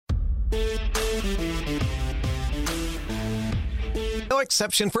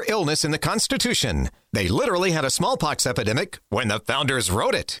exception for illness in the Constitution. They literally had a smallpox epidemic when the founders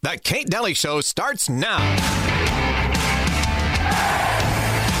wrote it. The Kate Dalley Show starts now.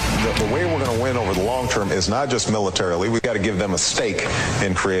 The way we're going to win over the long term is not just militarily. We've got to give them a stake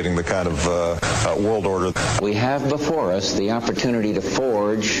in creating the kind of world order. We have before us the opportunity to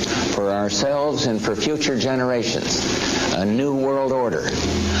forge for ourselves and for future generations a new world order,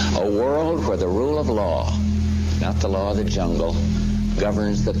 a world where the rule of law, not the law of the jungle,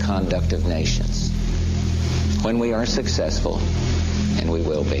 governs the conduct of nations. When we are successful, and we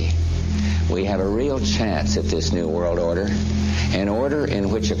will be, we have a real chance at this new world order, an order in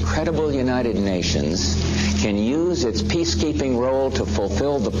which a credible United Nations can use its peacekeeping role to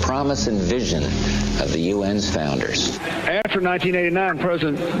fulfill the promise and vision of the UN's founders. After 1989,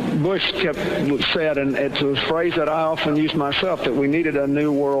 President Bush said, and it's a phrase that I often use myself, that we needed a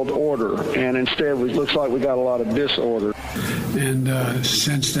new world order, and instead it looks like we got a lot of disorder. And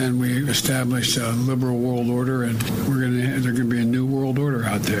since then, we established a liberal world order, and there's going to be a new world order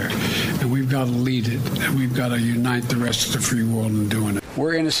out there, and we've got to lead it, and we've got to unite the rest of the free world in doing it.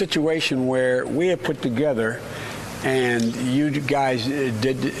 We're in a situation where we have put together, and you guys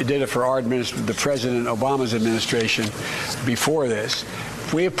did it for our administration, the President Obama's administration before this.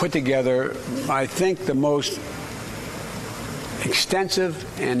 We have put together, I think, the most extensive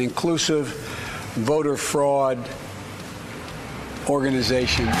and inclusive voter fraud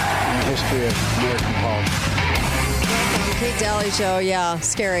organization in the history of American politics. Kate Dalley Show, yeah,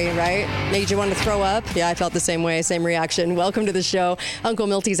 scary, right? Made you want to throw up? Yeah, I felt the same way, same reaction. Welcome to the show. Uncle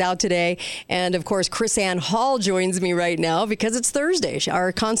Milty's out today. And, of course, KrisAnne Hall joins me right now because it's Thursday.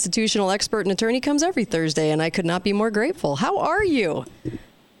 Our constitutional expert and attorney comes every Thursday, and I could not be more grateful. How are you?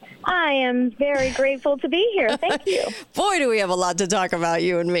 I am very grateful to be here. Thank you. Boy, do we have a lot to talk about,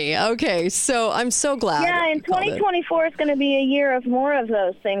 you and me. Okay, so I'm so glad. Yeah, and 2024 is going to be a year of more of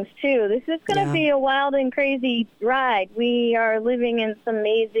those things, too. This is going to be a wild and crazy ride. We are living in some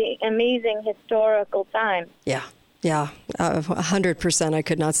amazing historical times. Yeah, 100%. I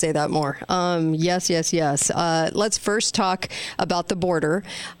could not say that more. Yes. Let's first talk about the border.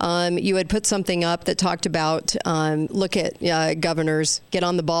 You had put something up that talked about look at governors, get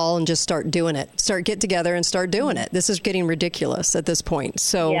on the ball and just start doing it. Get together and start doing it. This is getting ridiculous at this point.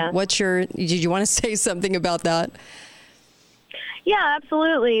 So did you want to say something about that? Yeah,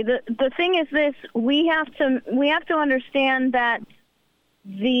 absolutely. The thing is this, we have to understand that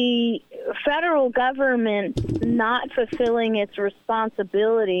the federal government not fulfilling its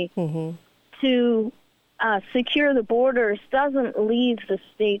responsibility to secure the borders doesn't leave the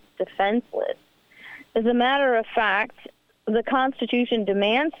states defenseless. As a matter of fact, the Constitution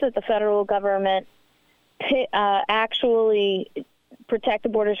demands that the federal government actually protect the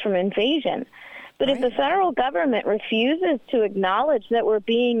borders from invasion. But if the federal government refuses to acknowledge that we're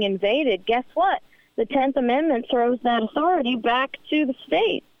being invaded, guess what? The 10th Amendment throws that authority back to the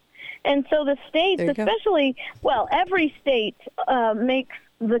states. And so the states, especially, every state makes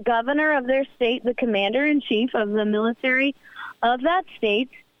the governor of their state the commander-in-chief of the military of that state,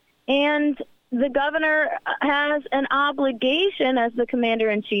 and the governor has an obligation as the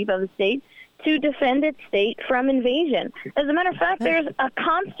commander-in-chief of the state to defend its state from invasion. As a matter of fact, there's a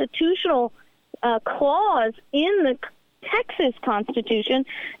constitutional clause in the Texas Constitution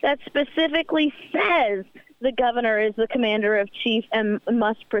that specifically says the governor is the commander-in-chief and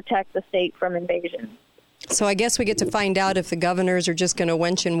must protect the state from invasion. So I guess we get to find out if the governors are just going to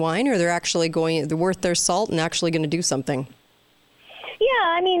wench and whine, or they're actually they're worth their salt and actually going to do something. Yeah,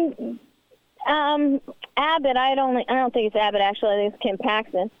 I mean, Abbott. I don't think it's Abbott. Actually, I think it's Kim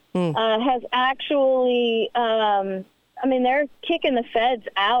Paxton. Has actually. They're kicking the feds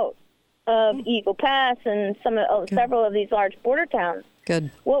out of Eagle Pass and several of these large border towns.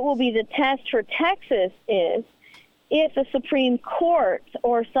 Good. What will be the test for Texas is if the Supreme Court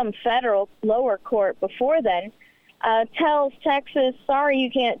or some federal lower court before then tells Texas, sorry,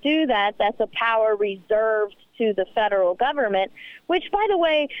 you can't do that. That's a power reserved to the federal government, which, by the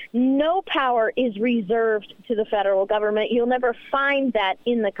way, no power is reserved to the federal government. You'll never find that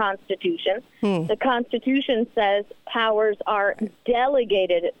in the Constitution. The Constitution says powers are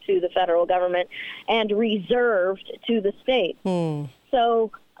delegated to the federal government and reserved to the state.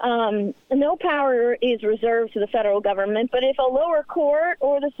 So no power is reserved to the federal government, but if a lower court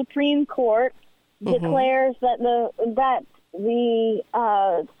or the Supreme Court declares that the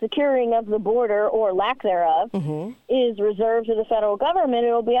securing of the border or lack thereof is reserved to the federal government,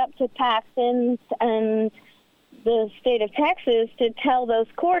 it will be up to Paxton and the state of Texas to tell those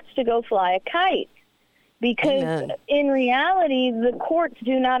courts to go fly a kite. Because in reality, the courts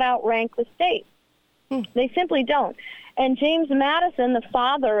do not outrank the states. They simply don't. And James Madison, the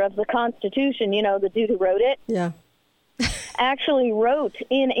father of the Constitution, the dude who wrote it, actually wrote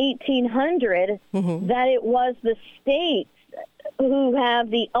in 1800 that it was the states who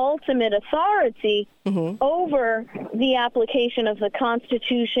have the ultimate authority over the application of the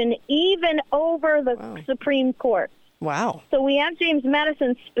Constitution, even over the Supreme Court. Wow. So we have James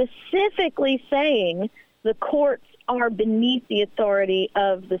Madison specifically saying the courts are beneath the authority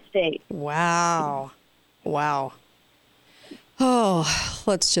of the state. Wow. Oh,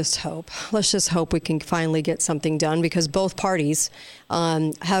 let's just hope. Let's just hope we can finally get something done, because both parties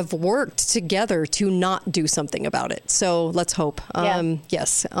have worked together to not do something about it. So let's hope.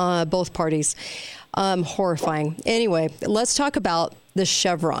 Yes, both parties. Horrifying. Anyway, let's talk about the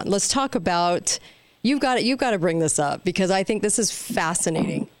Chevron. Let's talk about, you've got to bring this up, because I think this is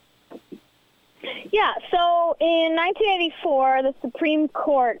fascinating. Yeah, so in 1984, the Supreme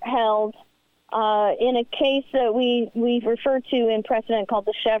Court held in a case that we refer to in precedent called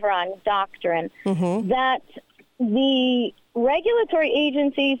the Chevron Doctrine, that the regulatory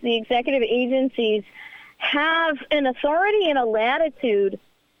agencies, the executive agencies, have an authority and a latitude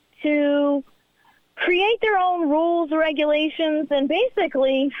to create their own rules, regulations, and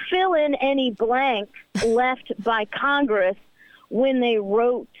basically fill in any blank left by Congress when they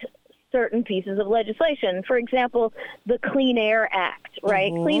wrote certain pieces of legislation. For example, the Clean Air Act, right?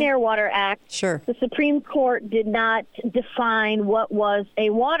 Clean Air Water Act. Sure. The Supreme Court did not define what was a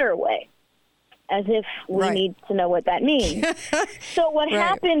waterway, as if we need to know what that means. So what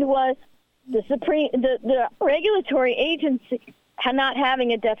happened was the regulatory agency, not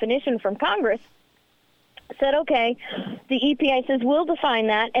having a definition from Congress, said, okay, the EPA says we'll define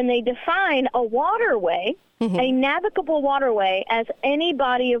that, and they define a waterway, a navigable waterway, as any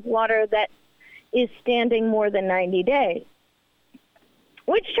body of water that is standing more than 90 days.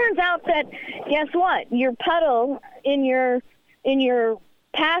 Which turns out that, guess what? Your puddle in your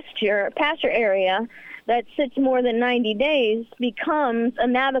pasture area that sits more than 90 days becomes a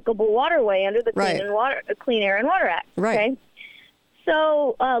navigable waterway under the Clean Air and Water Act. Right. Okay?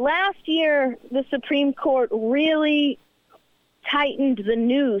 So last year, the Supreme Court really tightened the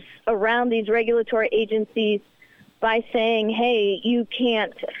noose around these regulatory agencies by saying, hey, you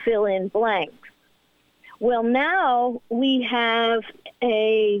can't fill in blanks. Well, now we have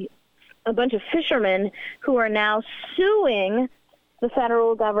a bunch of fishermen who are now suing the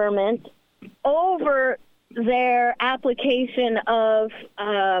federal government over their application of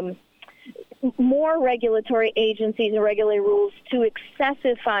more regulatory agencies and regulatory rules to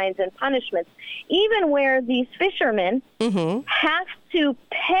excessive fines and punishments, even where these fishermen have to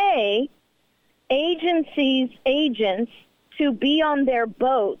pay agents to be on their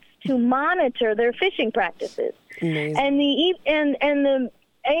boats to monitor their fishing practices. Amazing. And the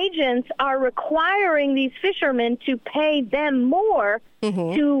agents are requiring these fishermen to pay them more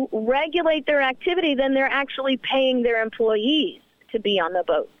to regulate their activity than they're actually paying their employees to be on the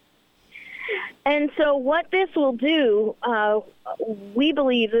boat. And so what this will do, we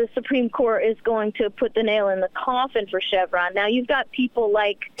believe the Supreme Court is going to put the nail in the coffin for Chevron. Now, you've got people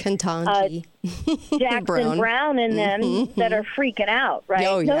like Kentucky, Jackson Brown and them that are freaking out, right?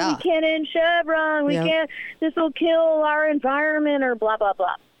 Oh, yeah. No, we can't end Chevron. We can't. This will kill our environment or blah, blah,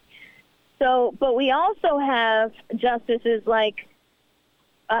 blah. So, but we also have justices like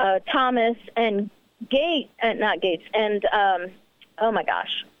Thomas and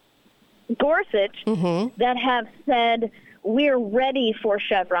Gorsuch that have said we're ready for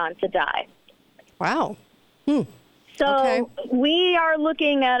Chevron to die. Wow. So we are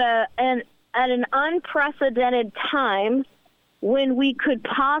looking at an unprecedented time when we could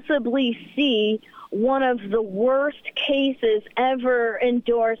possibly see one of the worst cases ever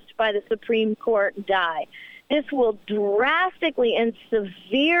endorsed by the Supreme Court die. This will drastically and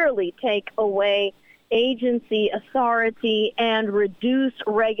severely take away agency authority and reduce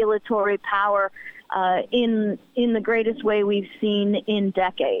regulatory power in the greatest way we've seen in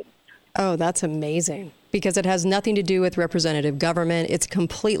decades. Oh, that's amazing. Because it has nothing to do with representative government. It's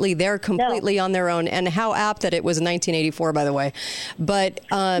they're completely on their own. And how apt that it was 1984, by the way. But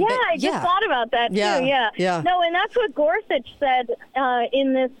I just thought about that too. Yeah. No, and that's what Gorsuch said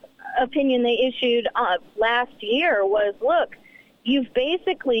in this opinion they issued last year was, look, you've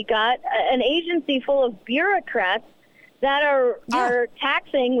basically got an agency full of bureaucrats that are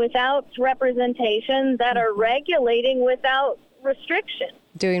taxing without representation, that are regulating without restriction.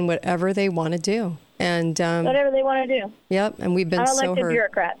 Doing whatever they want to do. And whatever they want to do. Yep, and we've been so hurt.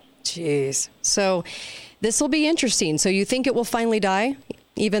 Bureaucrats. Jeez. So this will be interesting. So you think it will finally die?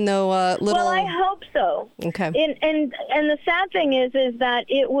 Even though Well, I hope so. Okay. And the sad thing is that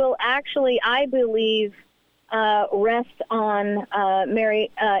it will actually, I believe, rests on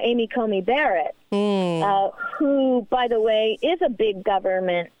Amy Coney Barrett, who, by the way, is a big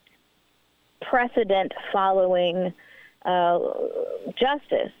government precedent-following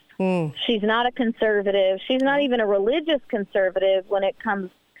justice. She's not a conservative. She's not even a religious conservative when it comes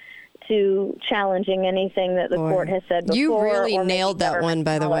to challenging anything that the court has said before. You really nailed that one,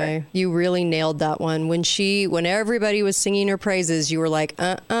 by the way. You really nailed that one. When everybody was singing her praises, you were like,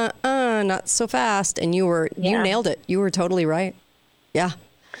 not so fast. And you nailed it. You were totally right. Yeah.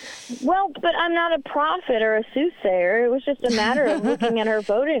 Well, but I'm not a prophet or a soothsayer. It was just a matter of looking at her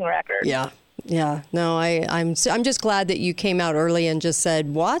voting record. Yeah. Yeah, no, I'm just glad that you came out early and just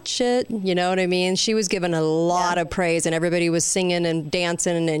said, watch it. You know what I mean? She was given a lot of praise and everybody was singing and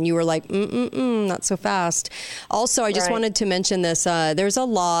dancing and you were like, not so fast. Also, I just wanted to mention this. There's a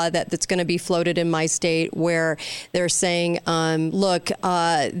law that's going to be floated in my state where they're saying, look,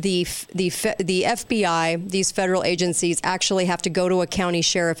 the FBI, these federal agencies actually have to go to a county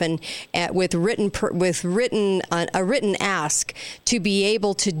sheriff and with a written ask to be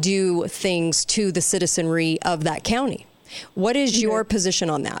able to do things to the citizenry of that county. What is your position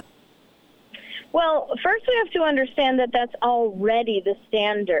on that? Well, first we have to understand that that's already the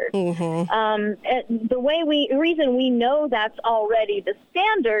standard. The reason we know that's already the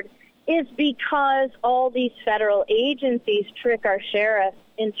standard is because all these federal agencies trick our sheriffs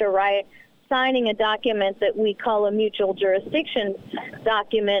into signing a document that we call a mutual jurisdiction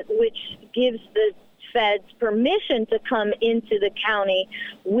document, which gives the feds permission to come into the county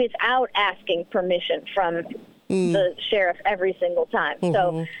without asking permission from the sheriff every single time.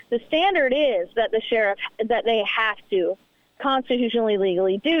 So the standard is that that they have to constitutionally,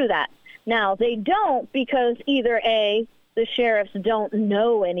 legally do that. Now, they don't because either A, the sheriffs don't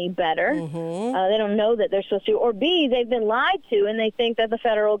know any better. They don't know that they're supposed to, or B, they've been lied to and they think that the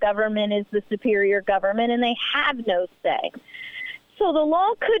federal government is the superior government and they have no say. So the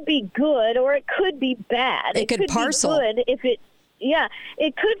law could be good or it could be bad. It could parcel. Be good if it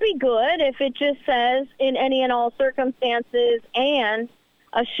could be good if it just says in any and all circumstances and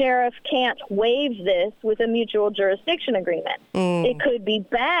a sheriff can't waive this with a mutual jurisdiction agreement. It could be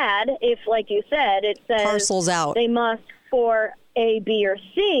bad if, like you said, it says parcels out. They must for A, B, or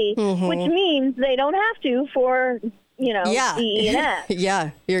C, which means they don't have to for D, E, and F.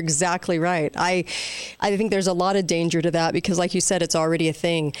 Yeah, you're exactly right. I think there's a lot of danger to that because, like you said, it's already a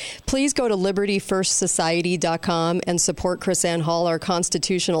thing. Please go to libertyfirstsociety.com and support KrisAnne Hall, our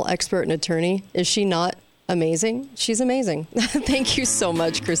constitutional expert and attorney. Is she not amazing? She's amazing. Thank you so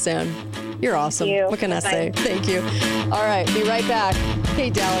much, KrisAnne. You're awesome. Thank you. What can I say? Thank you. All right, be right back.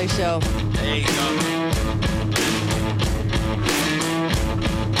 Kate Dalley Show. There you go.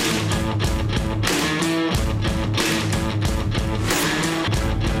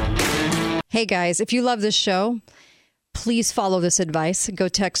 Hey guys, if you love this show, please follow this advice. Go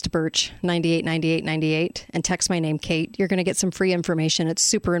text Birch 989898 and text my name, Kate. You're going to get some free information. It's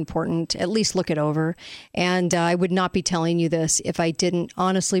super important. At least look it over. And I would not be telling you this if I didn't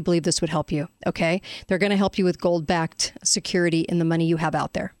honestly believe this would help you. Okay? They're going to help you with gold-backed security in the money you have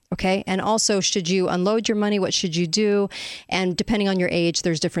out there. Okay? And also, should you unload your money, what should you do? And depending on your age,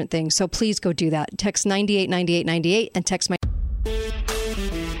 there's different things. So please go do that. Text 989898 and text my...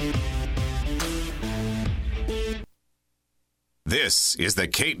 This is the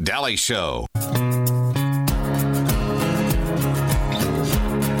Kate Dalley Show.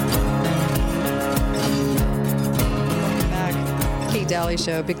 Back. Kate Dalley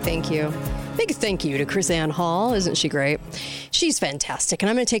Show. Big thank you. Big thank you to KrisAnne Hall. Isn't she great? She's fantastic. And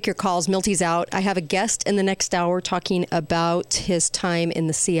I'm going to take your calls. Milty's out. I have a guest in the next hour talking about his time in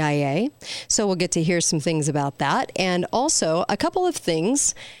the CIA. So we'll get to hear some things about that. And also a couple of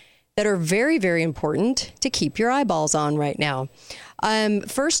things that are very, very important to keep your eyeballs on right now.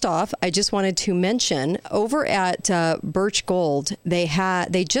 First off, I just wanted to mention over at Birch Gold, they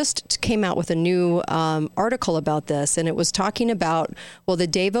just came out with a new article about this, and it was talking about, well, the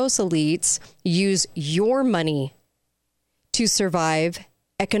Davos elites use your money to survive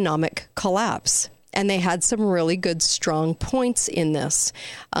economic collapse. And they had some really good, strong points in this.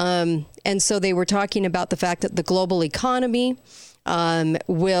 And so they were talking about the fact that the global economy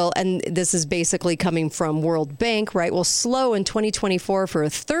will, and this is basically coming from World Bank, right, will slow in 2024 for a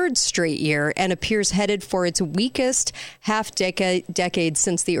third straight year and appears headed for its weakest decade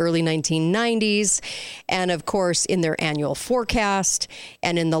since the early 1990s. And of course, in their annual forecast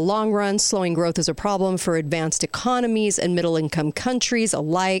and in the long run, slowing growth is a problem for advanced economies and middle income countries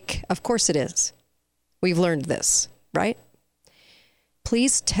alike. Of course it is. We've learned this, right?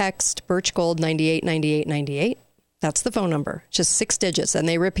 Please text Birch Gold 989898. That's the phone number. Just 6 digits. And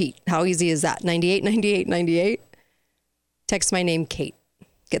they repeat. How easy is that? 989898. Text my name, Kate.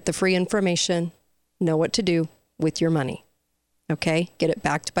 Get the free information. Know what to do with your money. Okay? Get it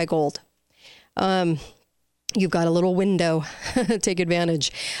backed by gold. You've got a little window. Take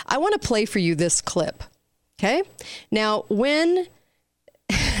advantage. I want to play for you this clip. Okay? Now, when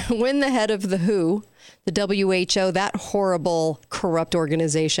the head of the WHO, the WHO, that horrible, corrupt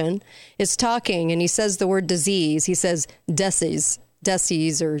organization, is talking and he says the word disease, he says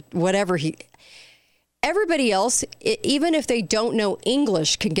disease or whatever everybody else, even if they don't know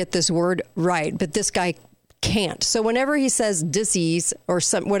English, can get this word right, but this guy can't. So whenever he says disease or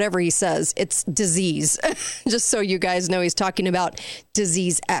whatever he says, it's disease. Just so you guys know, he's talking about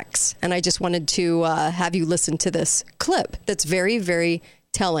disease X. And I just wanted to have you listen to this clip that's very, very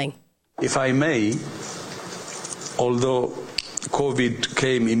telling. If I may, although COVID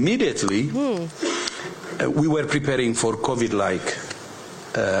came immediately, we were preparing for COVID-like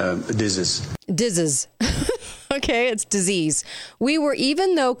disease. Disease. Okay, it's disease.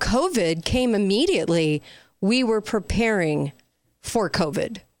 Even though COVID came immediately, we were preparing for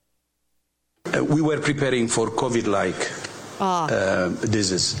COVID. We were preparing for COVID-like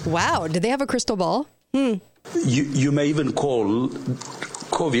disease. Wow. Did they have a crystal ball? You may even call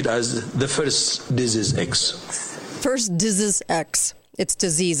COVID as the first disease X. First disease X. It's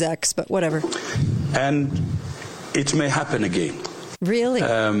disease X, but whatever. And it may happen again. Really?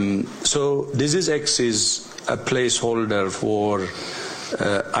 So disease X is a placeholder for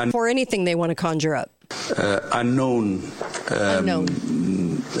for anything they want to conjure up. Unknown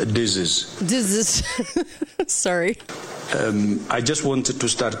disease. Disease. Sorry. I just wanted to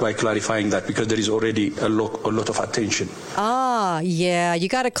start by clarifying that because there is already a lot of attention. Yeah. You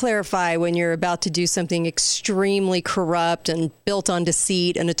got to clarify when you're about to do something extremely corrupt and built on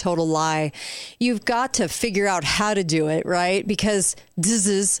deceit and a total lie. You've got to figure out how to do it, right? Because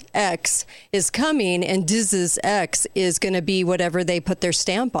disease X is coming and disease X is going to be whatever they put their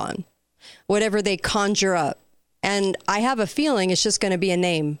stamp on, whatever they conjure up. And I have a feeling it's just going to be a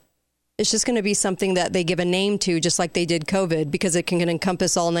name. It's just going to be something that they give a name to, just like they did COVID, because it can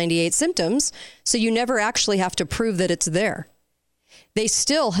encompass all 98 symptoms. So you never actually have to prove that it's there. They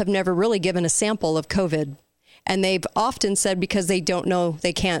still have never really given a sample of COVID. And they've often said because they don't know,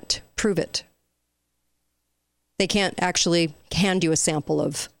 they can't prove it. They can't actually hand you a sample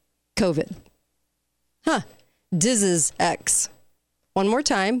of COVID. Disease X. One more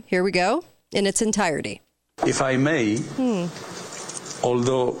time. Here we go. In its entirety. If I may,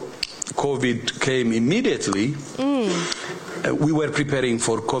 although COVID came immediately, we were preparing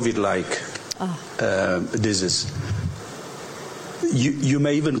for COVID-like disease. You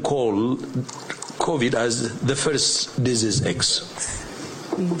may even call COVID as the first disease X.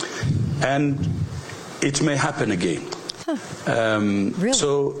 And it may happen again. Really?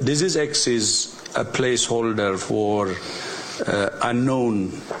 So disease X is a placeholder for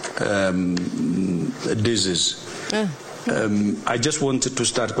unknown disease. I just wanted to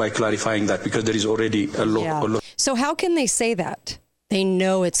start by clarifying that because there is already a lot. So how can they say that? They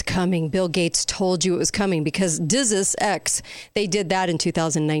know it's coming. Bill Gates told you it was coming because disease X, they did that in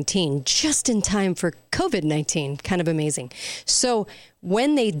 2019, just in time for COVID-19. Kind of amazing. So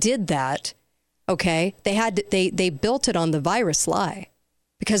when they did that, okay, they built it on the virus lie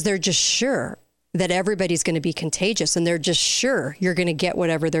because they're just sure that everybody's going to be contagious and they're just sure you're going to get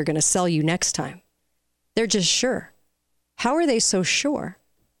whatever they're going to sell you next time. They're just sure. How are they so sure?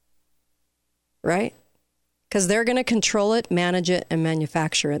 Right? Because they're going to control it, manage it, and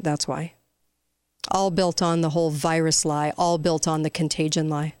manufacture it. That's why. All built on the whole virus lie, all built on the contagion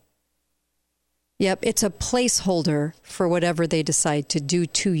lie. Yep, it's a placeholder for whatever they decide to do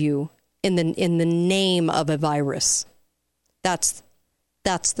to you in the name of a virus. That's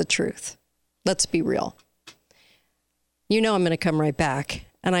the truth. Let's be real. You know I'm going to come right back.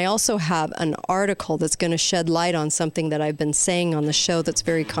 And I also have an article that's going to shed light on something that I've been saying on the show that's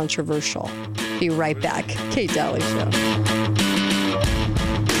very controversial. Be right back. Kate Dalley Show.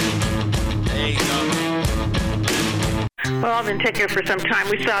 There you go. Well, I've been taking it for some time.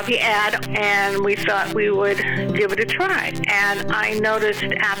 We saw the ad, and we thought we would give it a try. And I noticed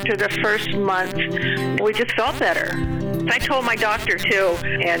after the first month, we just felt better. I told my doctor, too,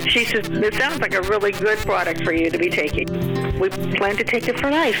 and she said, it sounds like a really good product for you to be taking. We plan to take it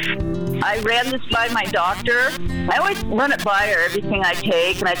for life. I ran this by my doctor. I always run it by her, everything I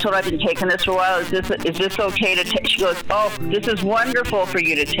take, and I told her I've been taking this for a while. Is this okay to take? She goes, oh, this is wonderful for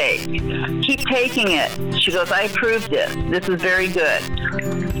you to take. Keep taking it. She goes, I approve this. This is very good.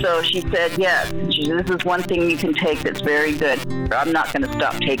 So she said, yes. She said, this is one thing you can take that's very good. longer. I'm not going to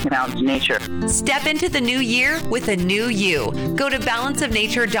stop taking Balance of Nature. Step into the new year with a new you. Go to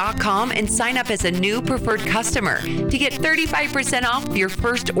balanceofnature.com and sign up as a new preferred customer to get 35% off your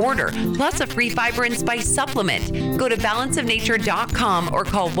first order, plus a free fiber and spice supplement. Go to balanceofnature.com or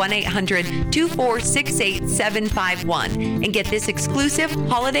call 1-800-246-8751 and get this exclusive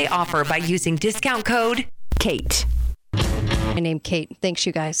holiday offer by using discount code KATE. My name Kate. Thanks,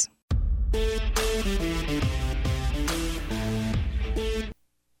 you guys.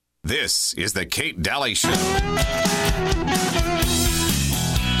 This is the Kate Dalley Show.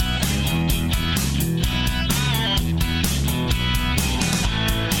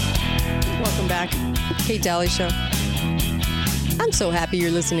 Welcome back. Kate Dalley Show. I'm so happy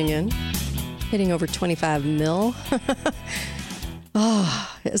you're listening in. Hitting over 25 mil.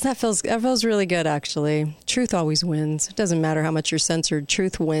 Oh, that feels really good, actually. Truth always wins. It doesn't matter how much you're censored.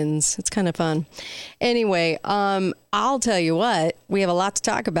 Truth wins. It's kind of fun. Anyway, I'll tell you what, we have a lot to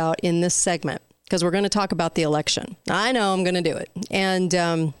talk about in this segment because we're going to talk about the election. I know I'm going to do it. And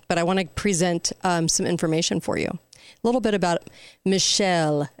but I want to present some information for you. A little bit about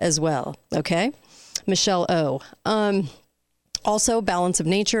Michelle as well. Okay. Michelle O. Also, Balance of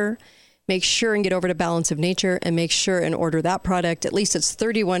Nature. Make sure and get over to Balance of Nature and make sure and order that product. At least it's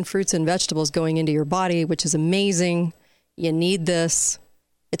 31 fruits and vegetables going into your body, which is amazing. You need this.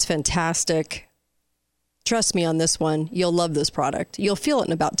 It's fantastic. Trust me on this one. You'll love this product. You'll feel it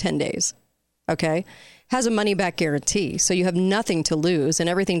in about 10 days. Okay? Has a money-back guarantee, so you have nothing to lose and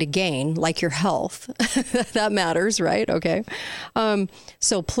everything to gain, like your health. That matters, right? Okay.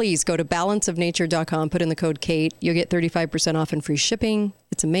 So please go to balanceofnature.com, put in the code KATE. You'll get 35% off and free shipping.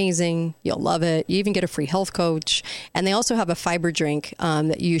 It's amazing. You'll love it. You even get a free health coach. And they also have a fiber drink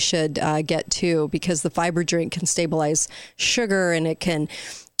that you should get too, because the fiber drink can stabilize sugar and it can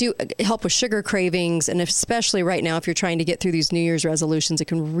help with sugar cravings. And especially right now, if you're trying to get through these New Year's resolutions, it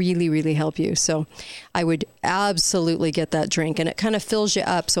can really, really help you. So I would absolutely get that drink. And it kind of fills you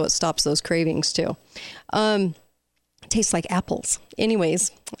up so it stops those cravings too. Tastes like apples.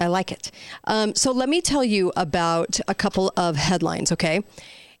 Anyways, I like it. So let me tell you about a couple of headlines, okay?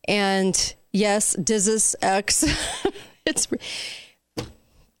 And yes, Diz's X,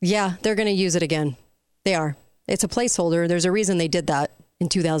 they're going to use it again. They are. It's a placeholder. There's a reason they did that in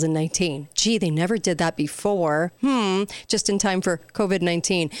 2019. Gee, they never did that before. Just in time for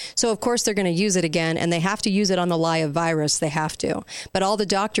COVID-19. So of course they're going to use it again, and they have to use it on the live virus. They have to. But all the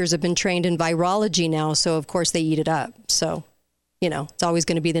doctors have been trained in virology now, so of course they eat it up. So, it's always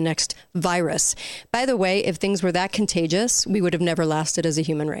going to be the next virus. By the way, if things were that contagious, we would have never lasted as a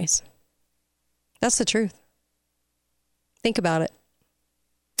human race. That's the truth. Think about it.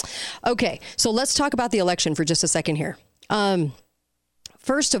 Okay, so let's talk about the election for just a second here.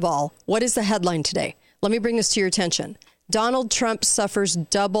 First of all, what is the headline today? Let me bring this to your attention. Donald Trump suffers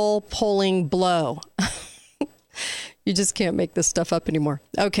double polling blow. You just can't make this stuff up anymore.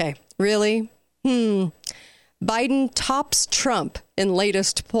 Okay, really? Biden tops Trump in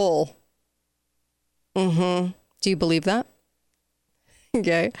latest poll. Do you believe that?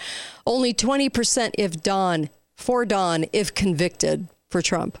 Okay. Only 20% for Don if convicted for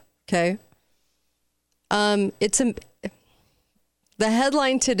Trump. Okay. The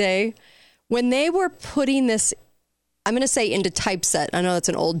headline today, when they were putting this, I'm going to say into typeset. I know that's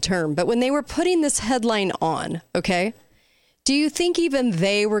an old term, but when they were putting this headline on, okay, do you think even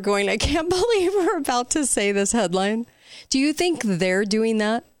they were going, I can't believe we're about to say this headline? Do you think they're doing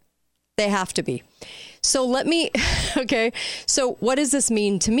that? They have to be. So so what does this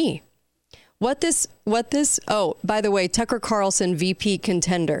mean to me? Oh, by the way, Tucker Carlson, VP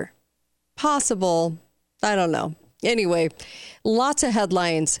contender. Possible. I don't know. Anyway, lots of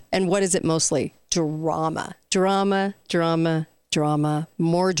headlines. And what is it mostly? Drama,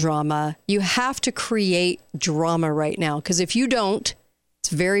 more drama. You have to create drama right now, because if you don't, it's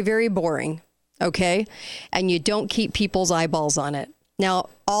very, very boring. Okay. And you don't keep people's eyeballs on it. Now,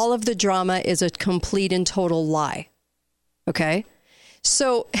 all of the drama is a complete and total lie. Okay.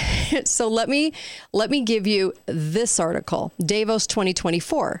 So let me give you this article, Davos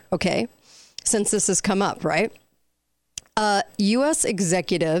 2024. Okay. Since this has come up, right? U.S.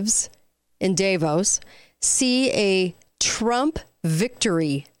 executives in Davos see a Trump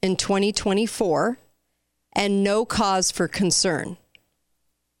victory in 2024 and no cause for concern.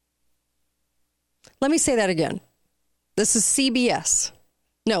 Let me say that again. This is CBS.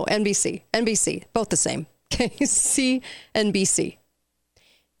 No, NBC. NBC. Both the same. Okay. CNBC.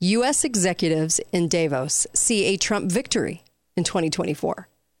 U.S. executives in Davos see a Trump victory in 2024.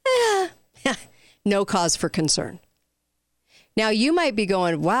 No cause for concern. Now, you might be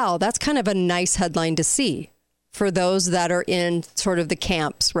going, wow, that's kind of a nice headline to see. for those that are in sort of the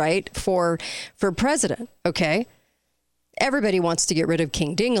camps, right? For president, okay? Everybody wants to get rid of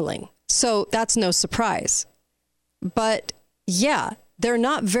King Dingaling. So that's no surprise. But yeah, they're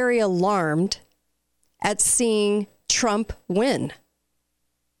not very alarmed at seeing Trump win.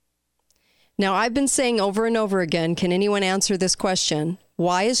 Now, I've been saying over and over again, can anyone answer this question?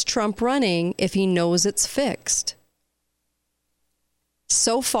 Why is Trump running if he knows it's fixed?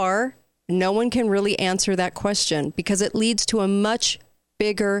 So far, no one can really answer that question because it leads to a much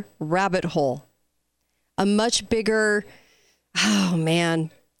bigger rabbit hole, a much bigger,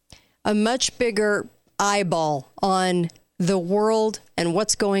 a much bigger eyeball on the world and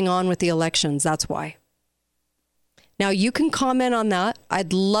what's going on with the elections. That's why. Now, you can comment on that.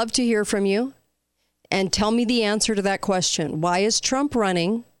 I'd love to hear from you and tell me the answer to that question. Why is Trump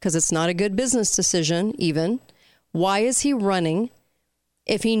running? Because it's not a good business decision, even. Why is he running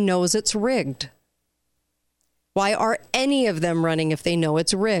if he knows it's rigged? Why are any of them running if they know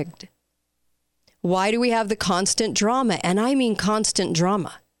it's rigged? Why do we have the constant drama? And I mean constant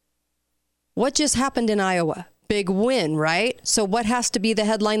drama. What just happened in Iowa? Big win, right? So what has to be the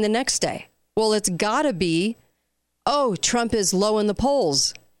headline the next day? Well, it's got to be, oh, Trump is low in the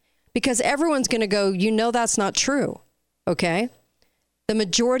polls. Because everyone's going to go, that's not true. Okay? The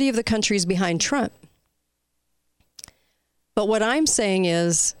majority of the country is behind Trump. But what I'm saying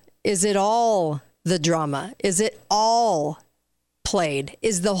is it all the drama? Is it all played?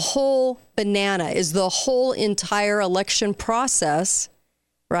 Is the whole banana? Is the whole entire election process,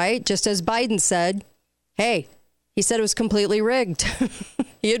 right? Just as Biden said, hey, he said it was completely rigged.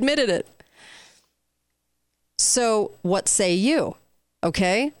 He admitted it. So what say you?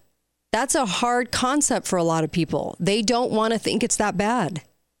 Okay? That's a hard concept for a lot of people. They don't want to think it's that bad.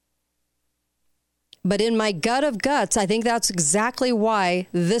 But in my gut of guts, I think that's exactly why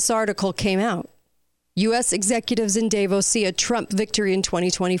this article came out. U.S. executives in Davos see a Trump victory in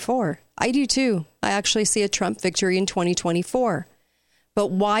 2024. I do too. I actually see a Trump victory in 2024.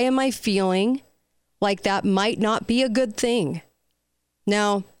 But why am I feeling like that might not be a good thing?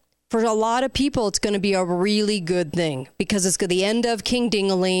 Now, for a lot of people, it's going to be a really good thing because it's the end of King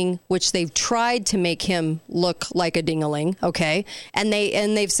Dingaling, which they've tried to make him look like a dingaling, okay? And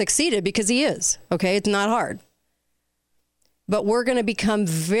they've succeeded because he is, okay? It's not hard. But we're going to become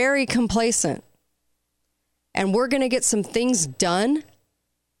very complacent. And we're going to get some things done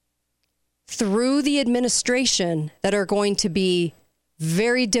through the administration that are going to be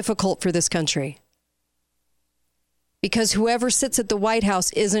very difficult for this country. Because whoever sits at the White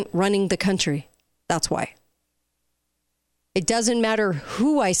House isn't running the country. That's why. It doesn't matter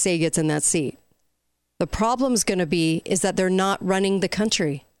who I say gets in that seat. The problem's going to be is that they're not running the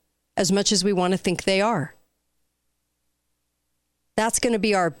country as much as we want to think they are. That's going to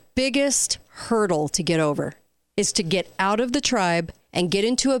be our biggest hurdle to get over, is to get out of the tribe and get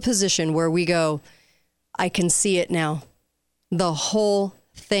into a position where we go, I can see it now. The whole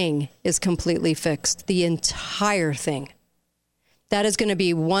thing is completely fixed. The entire thing. That is going to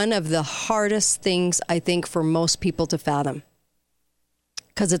be one of the hardest things, I think, for most people to fathom.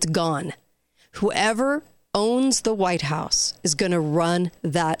 Because it's gone. Whoever owns the White House is going to run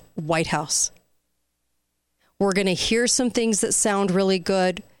that White House. We're going to hear some things that sound really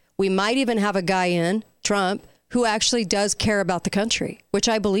good. We might even have a guy in, Trump, who actually does care about the country, which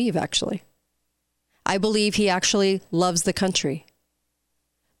I believe, actually. I believe he actually loves the country.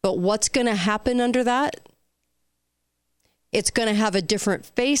 But what's going to happen under that? It's going to have a different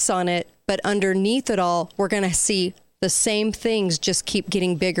face on it, but underneath it all, we're going to see the same things just keep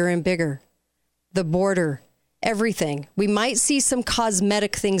getting bigger and bigger. The border, everything. We might see some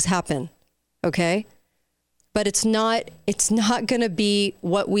cosmetic things happen, okay? But it's not going to be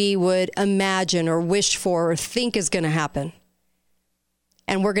what we would imagine or wish for or think is going to happen.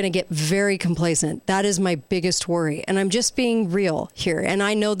 And we're going to get very complacent. That is my biggest worry. And I'm just being real here. And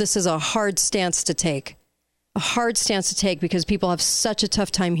I know this is a hard stance to take. A hard stance to take because people have such a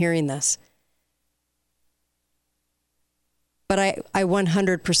tough time hearing this. But I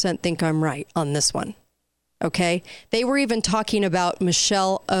 100% think I'm right on this one. Okay? They were even talking about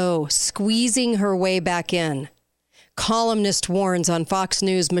Michelle O squeezing her way back in. Columnist warns on Fox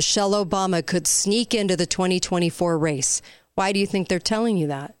News Michelle Obama could sneak into the 2024 race. Why do you think they're telling you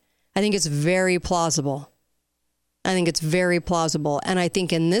that? I think it's very plausible. I think it's very plausible. And I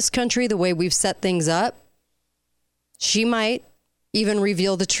think in this country, the way we've set things up, she might even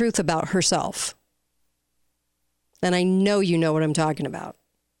reveal the truth about herself. And I know you know what I'm talking about.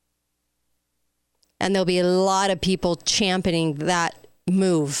 And there'll be a lot of people championing that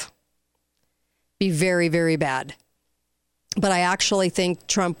move. Be very, very bad. But I actually think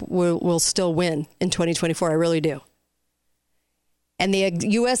Trump will still win in 2024. I really do. And the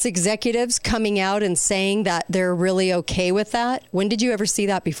U.S. executives coming out and saying that they're really okay with that. When did you ever see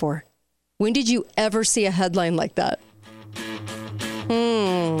that before? When did you ever see a headline like that?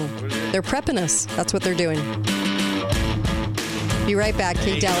 They're prepping us. That's what they're doing. Be right back.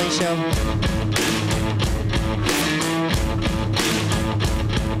 Kate Dalley Show.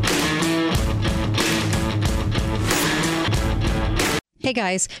 Hey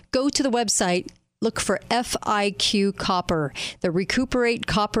guys, go to the website. Look for FIQ Copper. The Recuperate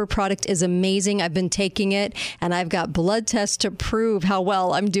Copper product is amazing. I've been taking it, and I've got blood tests to prove how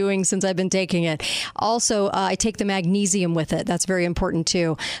well I'm doing since I've been taking it. Also, I take the magnesium with it. That's very important,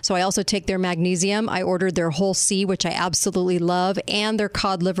 too. So I also take their magnesium. I ordered their Whole C, which I absolutely love, and their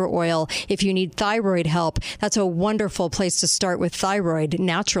cod liver oil. If you need thyroid help, that's a wonderful place to start with thyroid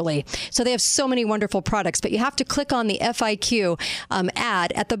naturally. So they have so many wonderful products, but you have to click on the FIQ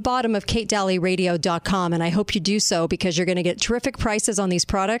ad at the bottom of KateDalleyRadio.com, and I hope you do so because you're going to get terrific prices on these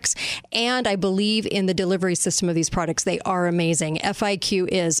products, and I believe in the delivery system of these products. They are amazing. FIQ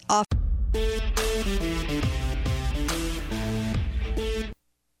is off.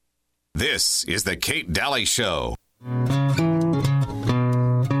 This is the Kate Dalley Show. All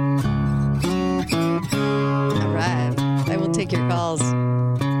right. I will take your calls.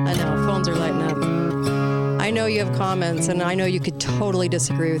 I know, phones are lighting up. I know you have comments, and I know you could totally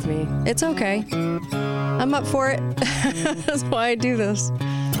disagree with me. It's okay. I'm up for it. That's why I do this.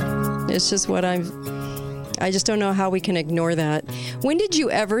 It's just what I just don't know how we can ignore that. When did you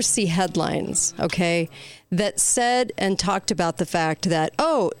ever see headlines, okay, that said and talked about the fact that,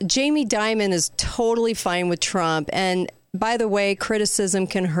 oh, Jamie Dimon is totally fine with Trump, and by the way, criticism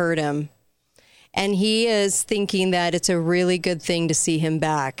can hurt him. And he is thinking that it's a really good thing to see him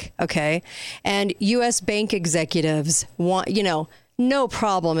back, okay? And U.S. bank executives want, no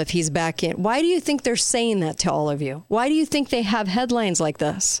problem if he's back in. Why do you think they're saying that to all of you? Why do you think they have headlines like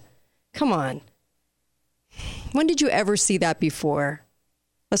this? Come on. When did you ever see that before?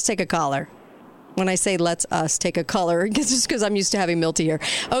 Let's take a caller. When I say let's us take a caller, it's just because I'm used to having Milty here.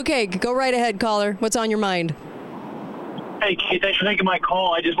 Okay, go right ahead, caller. What's on your mind? Hey, Kate, thanks for taking my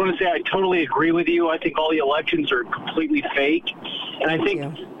call. I just want to say I totally agree with you. I think all the elections are completely fake. And I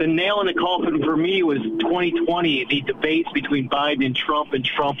think the nail in the coffin for me was 2020, the debates between Biden and Trump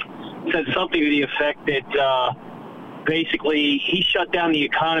said something to the effect that basically he shut down the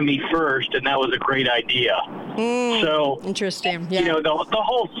economy first, and that was a great idea. So interesting. Yeah. The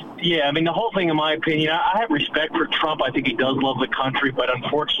whole thing, in my opinion, I have respect for Trump. I think he does love the country, but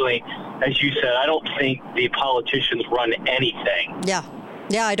unfortunately, as you said, I don't think the politicians run anything. Yeah,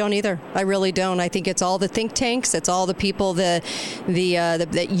 I don't either. I really don't. I think it's all the think tanks. It's all the people that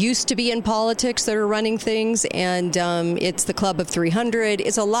used to be in politics that are running things, and it's the Club of 300.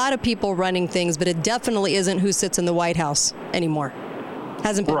 It's a lot of people running things, but it definitely isn't who sits in the White House anymore.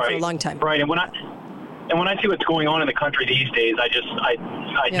 Hasn't been for a long time. Right, and when I see what's going on in the country these days, I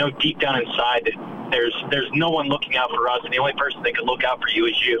know deep down inside that there's no one looking out for us, and the only person that can look out for you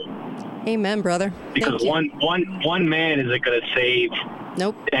is you. Amen, brother. Because one man isn't going to save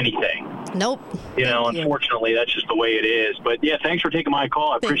anything. Nope. Unfortunately, that's just the way it is. But yeah, thanks for taking my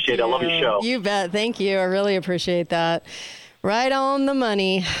call. I appreciate it. I love your show. You bet. Thank you. I really appreciate that. Right on the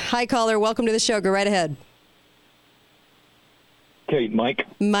money. Hi, caller. Welcome to the show. Go right ahead. Kate, Mike.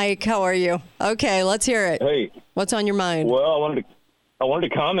 Mike, how are you? Okay, let's hear it. Hey. What's on your mind? Well, I wanted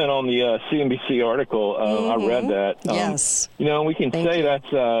to comment on the CNBC article. I read that. Yes. We can say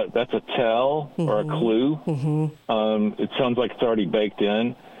that's a tell or a clue. It sounds like it's already baked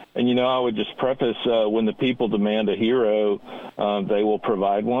in. And, I would just preface, when the people demand a hero, they will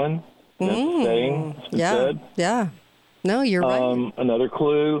provide one. That's the saying. It's been said. Yeah. No, you're right. Another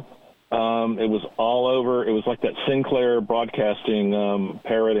clue. It was all over. It was like that Sinclair Broadcasting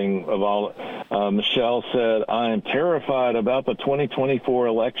parroting of all. Michelle said, "I am terrified about the 2024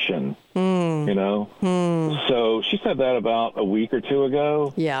 election." So she said that about a week or two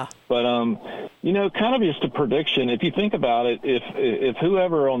ago. Yeah. But kind of just a prediction. If you think about it, if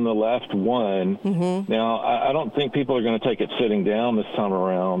whoever on the left won, now I don't think people are going to take it sitting down this time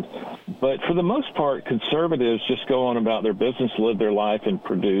around. But for the most part, conservatives just go on about their business, live their life, and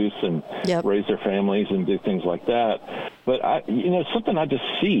produce and raise their families and do things like that. But something I just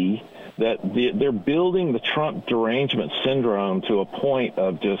see that they're building the Trump derangement syndrome to a point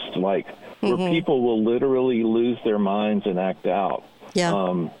of just like where people will literally lose their minds and act out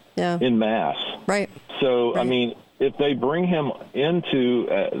in mass. Right. So, I mean, if they bring him into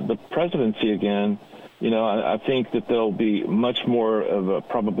the presidency again, I think that there'll be much more of a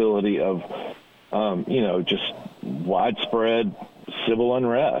probability of, just widespread civil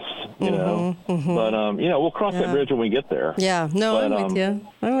unrest, you know. But, we'll cross that bridge when we get there. Yeah, no,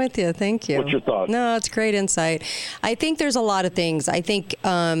 but, I'm with you. Thank you. What's your thought? No, it's great insight. I think there's a lot of things. I think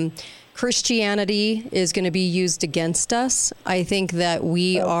Christianity is going to be used against us. I think that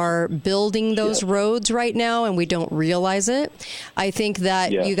we are building those roads right now and we don't realize it. I think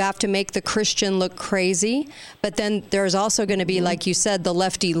that you have to make the Christian look crazy, but then there's also going to be, like you said, the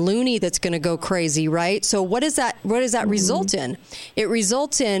lefty loony that's going to go crazy, right? So what does that result in? It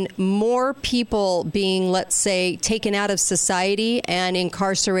results in more people being, let's say, taken out of society and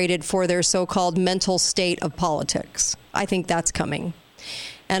incarcerated for their so-called mental state of politics. I think that's coming.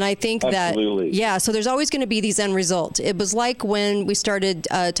 And I think so there's always going to be these end results. It was like when we started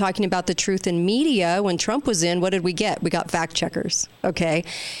talking about the truth in media, when Trump was in, what did we get? We got fact checkers. Okay.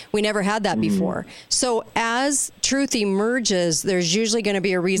 We never had that before. So as truth emerges, there's usually going to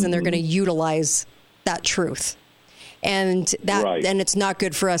be a reason they're going to utilize that truth. And and it's not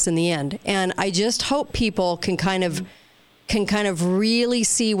good for us in the end. And I just hope people can kind of really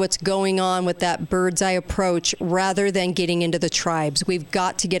see what's going on with that bird's eye approach rather than getting into the tribes. We've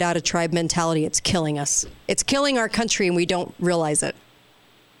got to get out of tribe mentality. It's killing us. It's killing our country, and we don't realize it.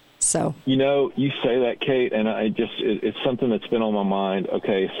 So, you say that, Kate, and it's something that's been on my mind.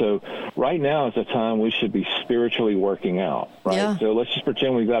 Okay, so right now is the time we should be spiritually working out, right? Yeah. So let's just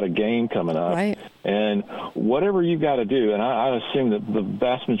pretend we've got a game coming up, right? And whatever you've got to do, and I assume that the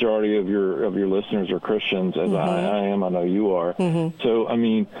vast majority of your listeners are Christians, as I am. I know you are. So, I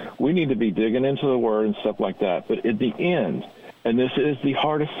mean, we need to be digging into the Word and stuff like that. But at the end, and this is the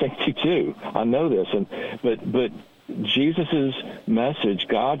hardest thing to do, I know this, but Jesus's message,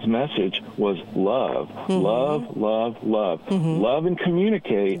 God's message, was love, love, love, love, love and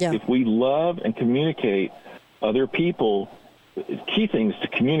communicate. If we love and communicate other people, key things to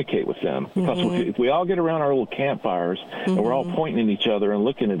communicate with them. Because if we all get around our little campfires and we're all pointing at each other and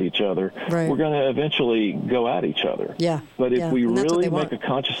looking at each other, we're going to eventually go at each other. But if we really make a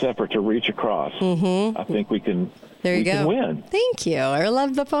conscious effort to reach across, I think we can. There you go. Win. Thank you. I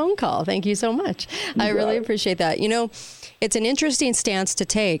love the phone call. Thank you so much. I really appreciate that. It's an interesting stance to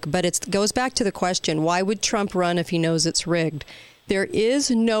take, but it goes back to the question, why would Trump run if he knows it's rigged? There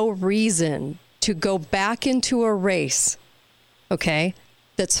is no reason to go back into a race, okay,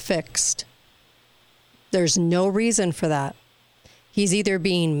 that's fixed. There's no reason for that. He's either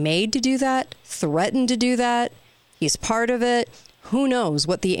being made to do that, threatened to do that, he's part of it. Who knows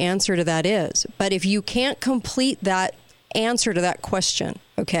what the answer to that is? But if you can't complete that answer to that question,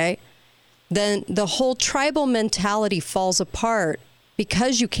 okay, then the whole tribal mentality falls apart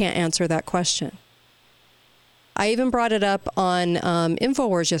because you can't answer that question. I even brought it up on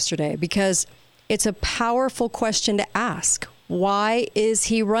InfoWars yesterday because it's a powerful question to ask. Why is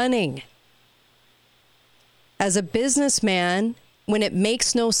he running? As a businessman, when it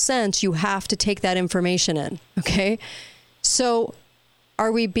makes no sense, you have to take that information in, okay? So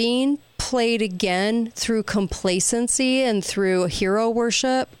are we being played again through complacency and through hero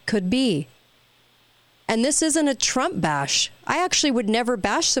worship? Could be. And this isn't a Trump bash. I actually would never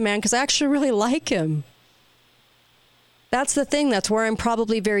bash the man because I actually really like him. That's the thing. That's where I'm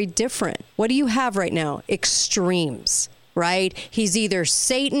probably very different. What do you have right now? Extremes, right? He's either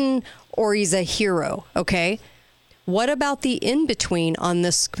Satan or he's a hero, okay? What about the in-between on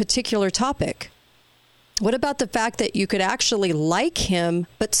this particular topic? What about the fact that you could actually like him,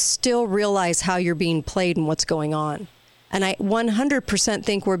 but still realize how you're being played and what's going on? And I 100%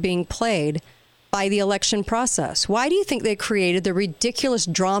 think we're being played by the election process. Why do you think they created the ridiculous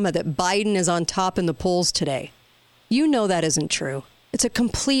drama that Biden is on top in the polls today? You know that isn't true. It's a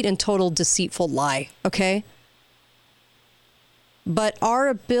complete and total deceitful lie, okay? But our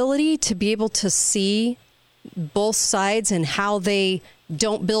ability to be able to see both sides and how they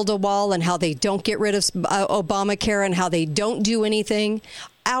don't build a wall and how they don't get rid of Obamacare and how they don't do anything.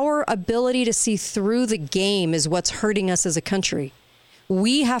 Our ability to see through the game is what's hurting us as a country.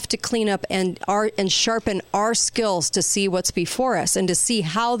 We have to clean up and sharpen our skills to see what's before us and to see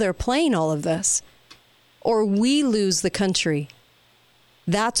how they're playing all of this. Or we lose the country.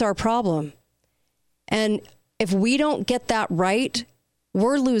 That's our problem. And if we don't get that right,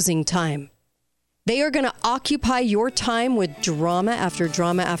 we're losing time. They are going to occupy your time with drama after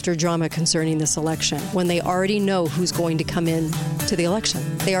drama after drama concerning this election when they already know who's going to come in to the election.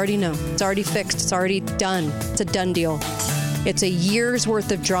 They already know. It's already fixed. It's already done. It's a done deal. It's a year's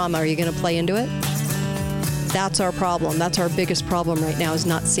worth of drama. Are you going to play into it? That's our problem. That's our biggest problem right now is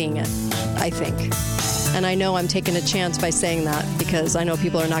not seeing it, I think. And I know I'm taking a chance by saying that because I know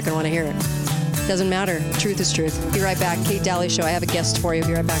people are not going to want to hear it. Doesn't matter. Truth is truth. Be right back. Kate Dalley Show. I have a guest for you.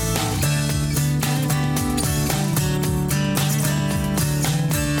 Be right back.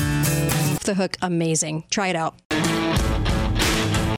 off the hook amazing. Try it out.